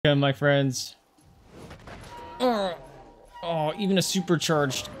Come, my friends. Oh, even a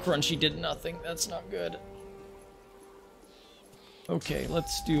supercharged Crunchy did nothing. That's not good. Okay,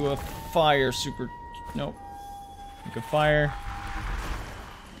 let's do a fire super... Nope. Make a fire.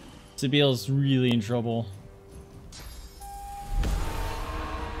 Sabiel's really in trouble.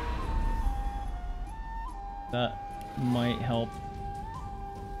 That might help.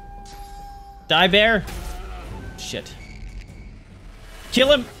 Die, bear! Shit.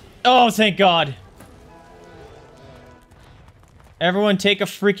 Kill him! Oh, thank God. Everyone take a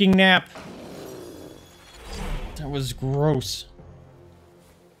freaking nap. That was gross.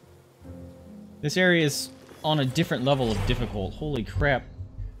 This area is on a different level of difficult. Holy crap.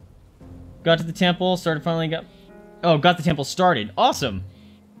 Got to the temple, started finally got... Oh, got the temple started. Awesome.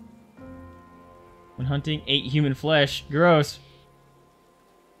 When hunting, ate human flesh. Gross.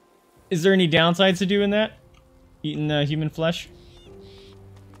 Is there any downsides to doing that? Eating human flesh?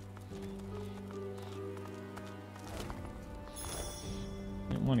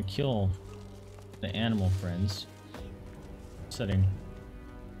 I don't want to kill the animal friends. Setting.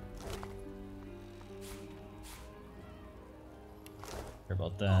 Care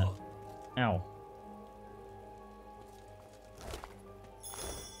about that. Ow.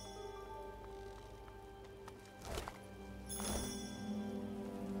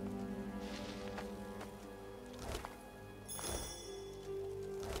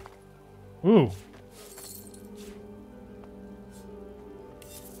 Ooh.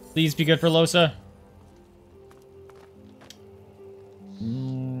 Please be good for Losa.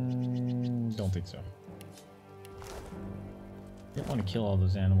 Don't think so. I didn't want to kill all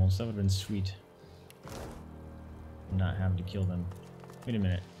those animals. That would have been sweet. Not having to kill them. Wait a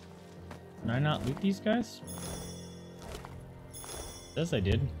minute. Can I not loot these guys? It says I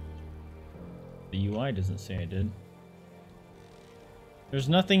did. The UI doesn't say I did. There's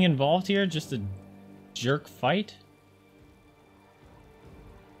nothing involved here, just a jerk fight?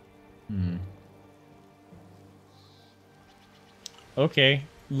 Okay,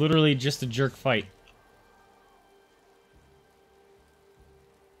 literally just a jerk fight.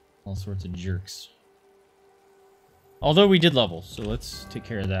 All sorts of jerks. Although we did level, so let's take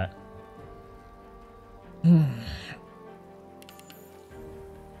care of that.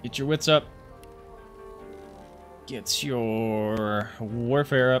 Get your wits up. Get your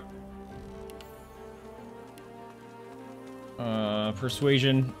warfare up.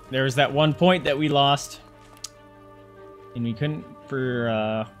 Persuasion. There was that one point that we lost. And we couldn't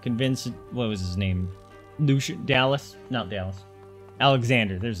convince... What was his name? Lucian? Dallas? Not Dallas.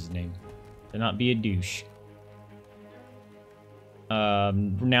 Alexander, there's his name. To not be a douche.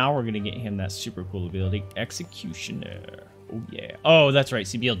 Now we're gonna get him that super cool ability. Executioner. Oh yeah. Oh, that's right.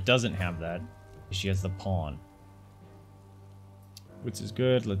 CBL doesn't have that. She has the pawn. Which is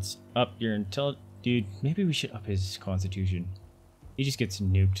good. Let's up your intelligence. Dude, maybe we should up his constitution. He just gets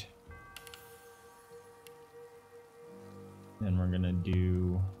nuked. Then we're gonna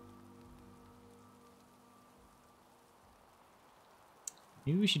do...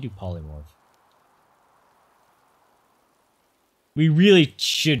 Maybe we should do polymorph. We really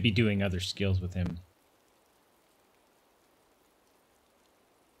should be doing other skills with him.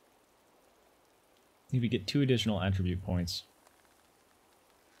 Maybe get 2 additional attribute points.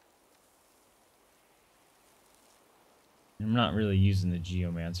 I'm not really using the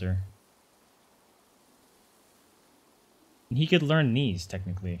Geomancer. And he could learn these,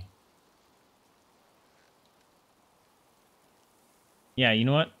 technically. Yeah, you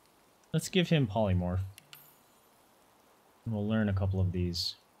know what? Let's give him polymorph. And we'll learn a couple of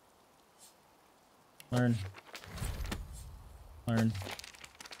these. Learn. Learn.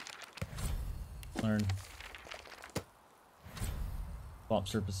 Learn. Swap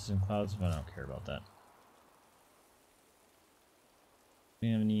surfaces and clouds, but I don't care about that. Do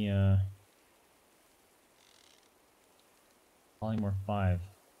we have any, Polymorph 5.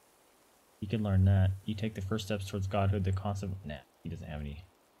 He can learn that. You take the first steps towards godhood, the constant... Nah, he doesn't have any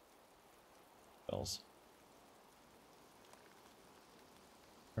spells.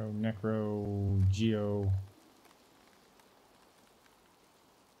 Necro, Geo...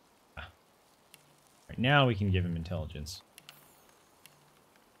 Right, now we can give him intelligence.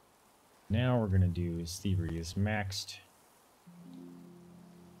 Now we're gonna do his thievery is maxed.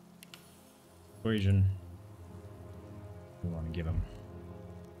 Equation. We want to give him.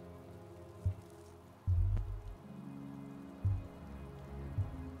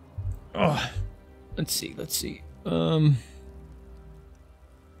 Oh, let's see.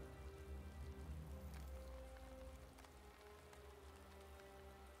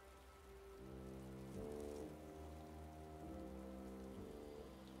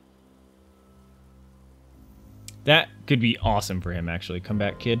 That could be awesome for him, actually.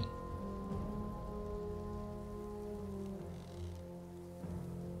 Comeback kid.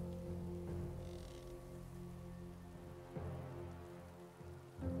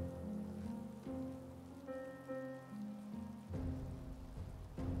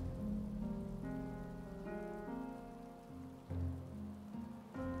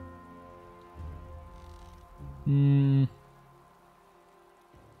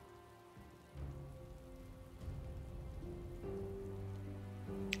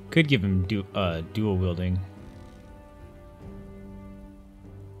 Could give him dual wielding.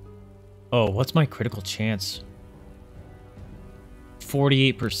 Oh, what's my critical chance?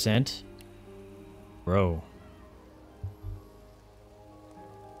 48%? Bro.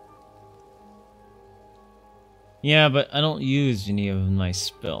 Yeah, but I don't use any of my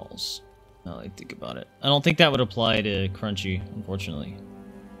spells. Now that I think about it. I don't think that would apply to Crunchy, unfortunately.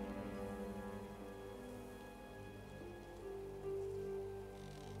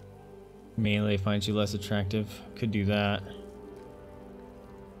 Melee finds you less attractive. Could do that.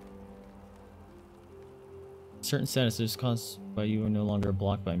 Certain statuses caused by you are no longer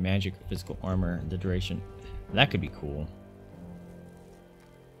blocked by magic or physical armor in the duration. That could be cool.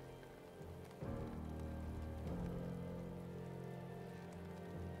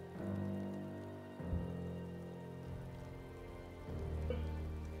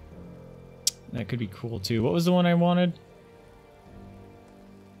 That could be cool too. What was the one I wanted?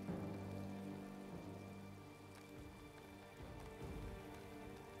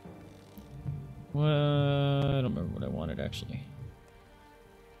 What? I don't remember what I wanted actually.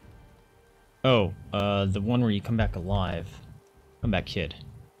 Oh, the one where you come back alive. Comeback Kid.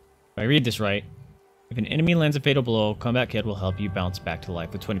 If I read this right, if an enemy lands a fatal blow, Comeback Kid will help you bounce back to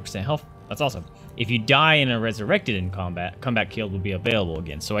life with 20% health. That's awesome. If you die and are resurrected in combat, Comeback Kid will be available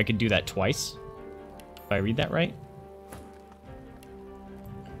again. So I could do that twice. If I read that right.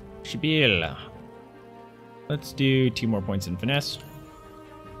 Shibil. Let's do 2 more points in finesse.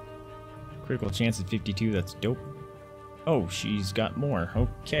 Critical chance is 52, that's dope. Oh, she's got more.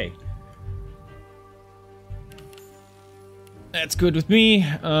 Okay. That's good with me.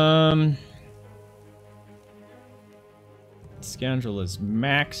 Scoundrel is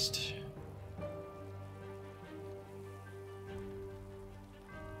maxed.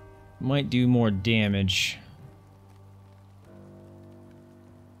 Might do more damage.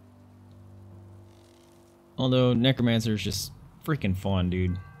 Although Necromancer is just freaking fun,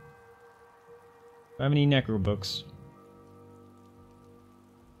 dude. Do I have any Necro books?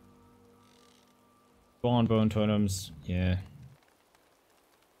 Bone totems, yeah.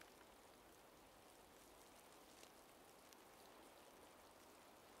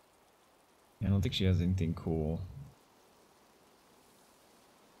 I don't think she has anything cool.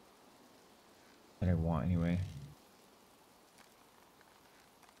 That I want anyway.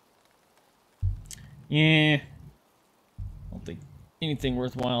 Yeah. I don't think anything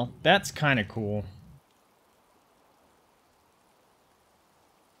worthwhile. That's kind of cool.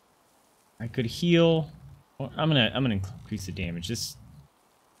 I could heal. Well, I'm gonna increase the damage. This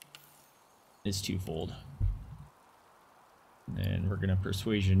is twofold. And then we're gonna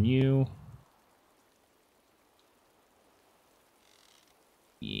persuasion you.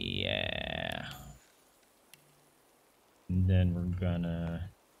 Yeah. And then we're gonna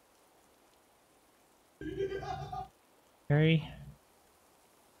parry.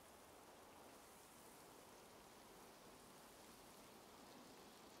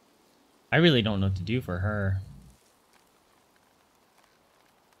 I really don't know what to do for her.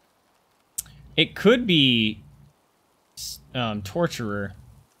 It could be torturer,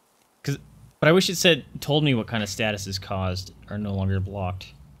 but I wish it told me what kind of statuses caused are no longer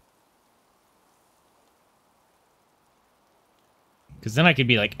blocked. Because then I could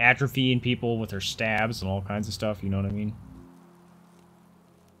be like atrophying people with her stabs and all kinds of stuff. You know what I mean?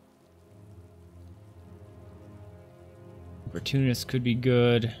 Opportunist could be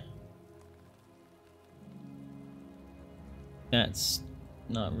good. That's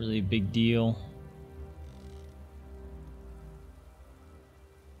not really a big deal.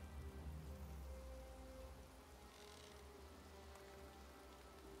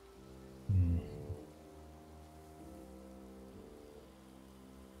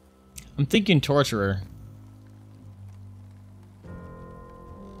 I'm thinking torturer.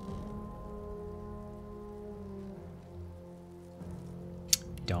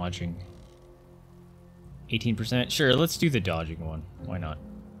 Dodging. 18%? Sure, let's do the dodging one. Why not?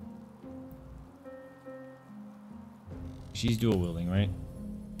 She's dual wielding, right?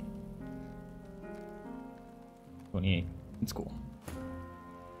 28. It's cool.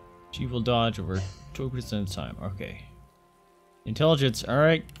 She will dodge over 2% of the time. Okay. Intelligence.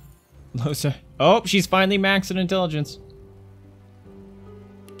 Alright. Losa. Oh, she's finally maxed in intelligence.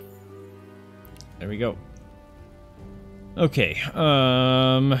 There we go. Okay.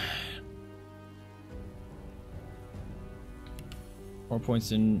 4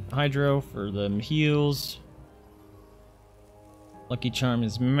 points in Hydro for the heals. Lucky Charm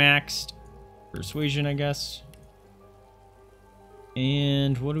is maxed. Persuasion, I guess.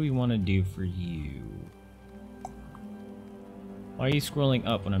 And what do we want to do for you? Why are you scrolling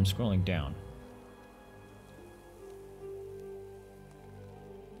up when I'm scrolling down?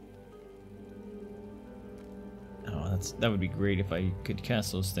 Oh, that would be great if I could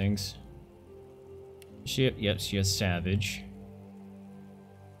cast those things. Yep, she has Savage.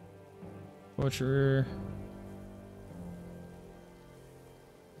 Torturer.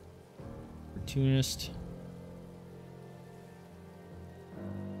 Opportunist.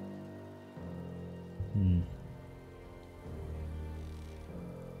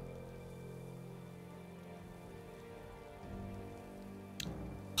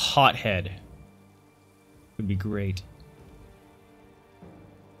 Hothead would be great.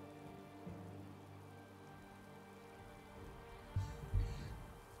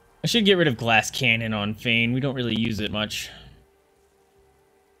 I should get rid of Glass Cannon on Fane. We don't really use it much.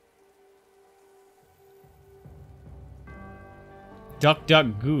 Duck,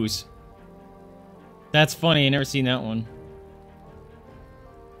 Duck, Goose. That's funny. I never seen that one.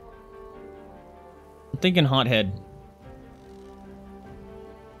 I'm thinking Hothead.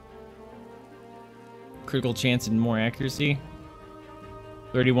 Critical chance and more accuracy.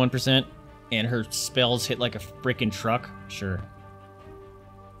 31%. And her spells hit like a frickin' truck. Sure.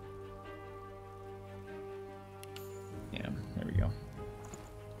 Yeah, there we go.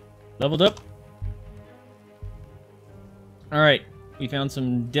 Leveled up. Alright. We found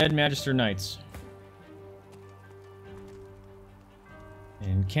some dead Magister Knights.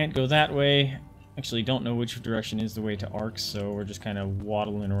 And can't go that way. Actually, don't know which direction is the way to Arcs, so we're just kind of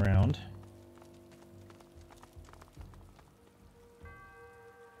waddling around.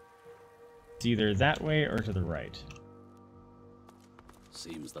 It's either that way or to the right.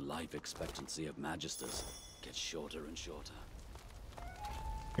 Seems the life expectancy of Magisters gets shorter and shorter.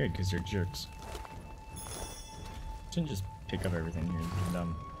 Good, because they're jerks. Shouldn't just pick up everything here. It's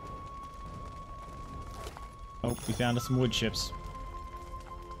dumb. Oh, we found us some wood chips.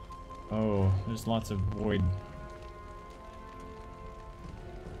 Oh, there's lots of void.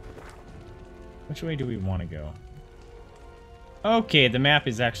 Which way do we want to go? Okay, the map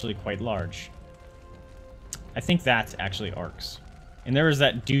is actually quite large. I think that's actually Arcs. And there was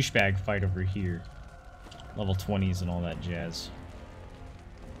that douchebag fight over here. Level 20s and all that jazz.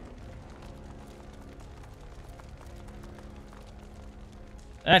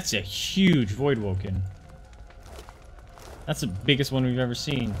 That's a huge Voidwoken. That's the biggest one we've ever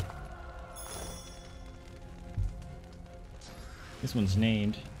seen. This one's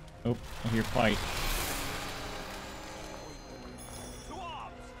named. Oh, I hear fight.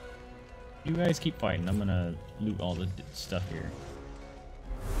 You guys keep fighting. I'm gonna loot all the stuff here.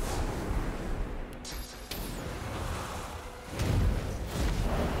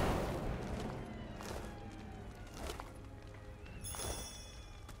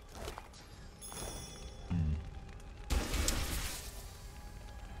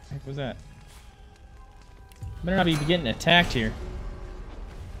 What was that? Better not be getting attacked here.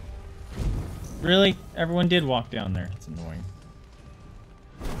 Really? Everyone did walk down there. It's annoying.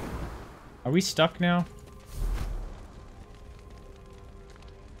 Are we stuck now?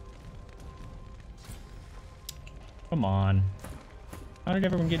 Come on. How did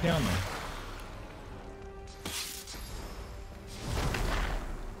everyone get down there?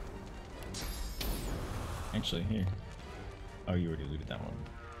 Actually, here. Oh, you already looted that one.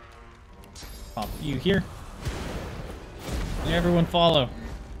 Pop you here. And everyone follow.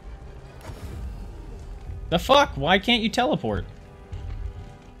 The fuck? Why can't you teleport?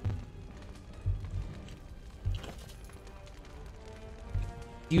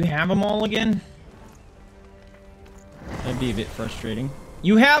 Do you have them all again? That'd be a bit frustrating.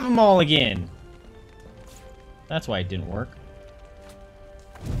 You have them all again! That's why it didn't work.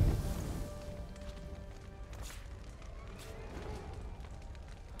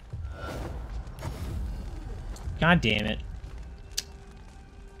 God damn it.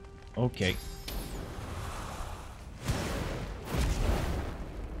 Okay.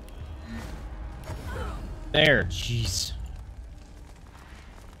 There, jeez.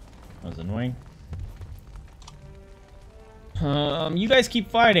 That was annoying. You guys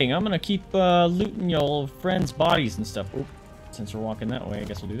keep fighting. I'm gonna keep looting your friends' bodies and stuff. Oh, it's since we're walking that way, I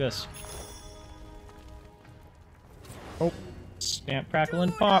guess we'll do this. Oh, snap, crackle,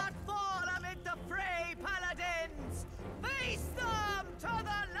 and pop.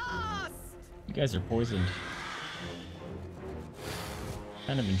 You guys are poisoned.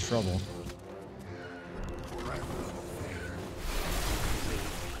 Kind of in trouble.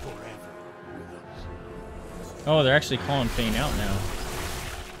 Oh, they're actually calling Fane out now.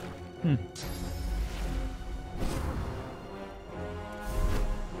 Hmm.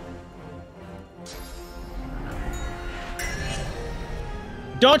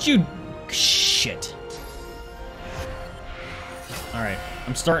 Don't you... Shit. Alright,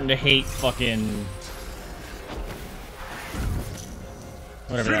 I'm starting to hate fucking...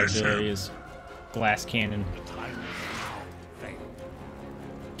 whatever that ability is. Glass cannon.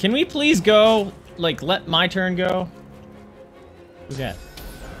 Can we please go? Like, let my turn go? Who's that?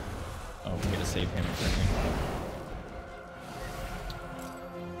 Oh, we gotta save him for a second.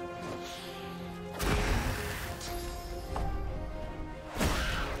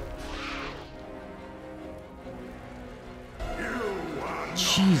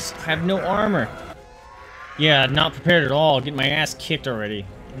 Jeez, I have no armor. Yeah, not prepared at all. Getting my ass kicked already.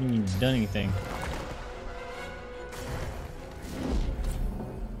 I haven't even done anything.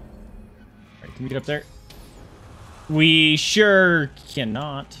 Alright, can we get up there? We sure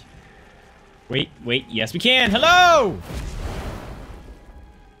cannot. Wait, yes we can! Hello!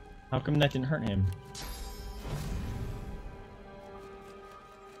 How come that didn't hurt him?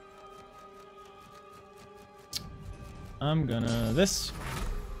 I'm gonna this.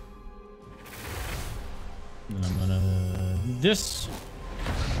 And I'm gonna this.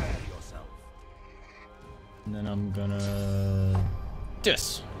 And then I'm gonna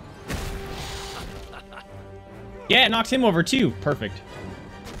this. Yeah, it knocks him over too. Perfect.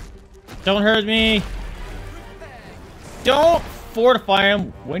 Don't hurt me. Don't fortify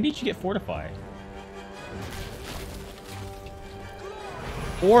him. When did you get fortified?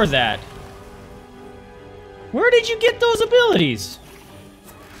 Or that. Where did you get those abilities?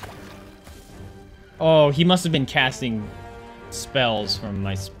 Oh, he must have been casting spells from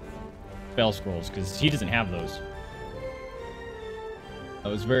my spell scrolls, because he doesn't have those. I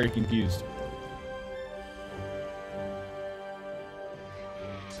was very confused.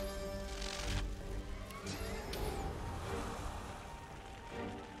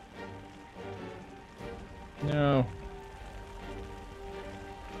 No.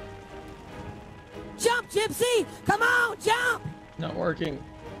 Jump, Gypsy! Come on, jump! Not working.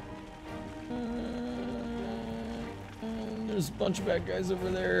 There's a bunch of bad guys over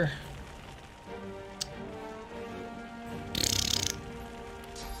there.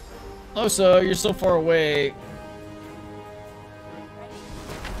 Oh, so you're so far away.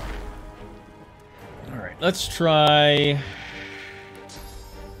 Alright, let's try...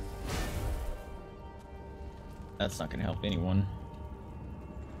 That's not gonna help anyone.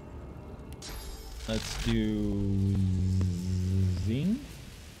 Let's do... Zing?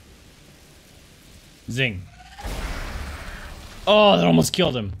 Zing. Oh, that almost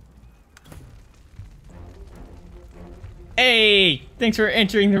killed him. Hey! Thanks for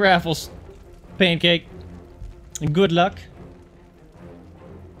entering the raffles, Pancake. And good luck.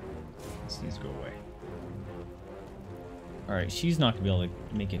 These go away. Alright, she's not gonna be able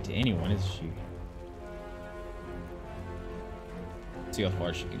to make it to anyone, is she? Let's see how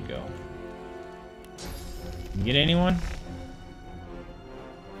far she can go. Can you get anyone?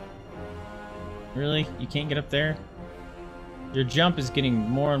 Really? You can't get up there? Your jump is getting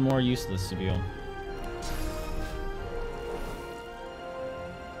more and more useless, Sabine.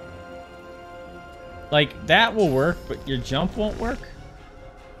 Like, that will work, but your jump won't work?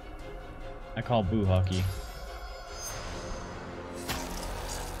 I call boo hockey.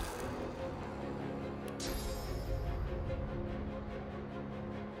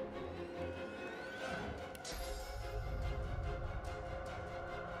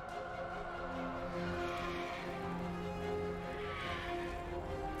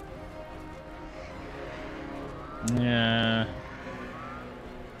 Yeah,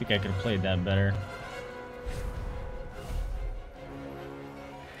 I think I could have played that better.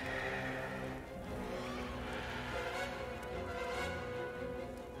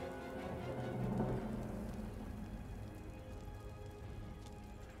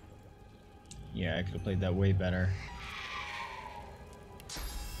 Yeah, I could have played that way better.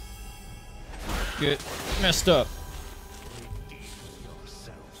 Get messed up.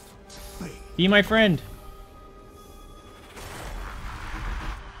 Be my friend.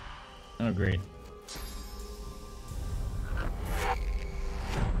 Oh, great.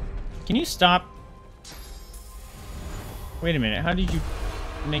 Can you stop? Wait a minute, how did you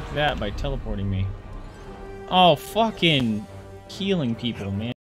make that by teleporting me? Oh, fucking healing people, man.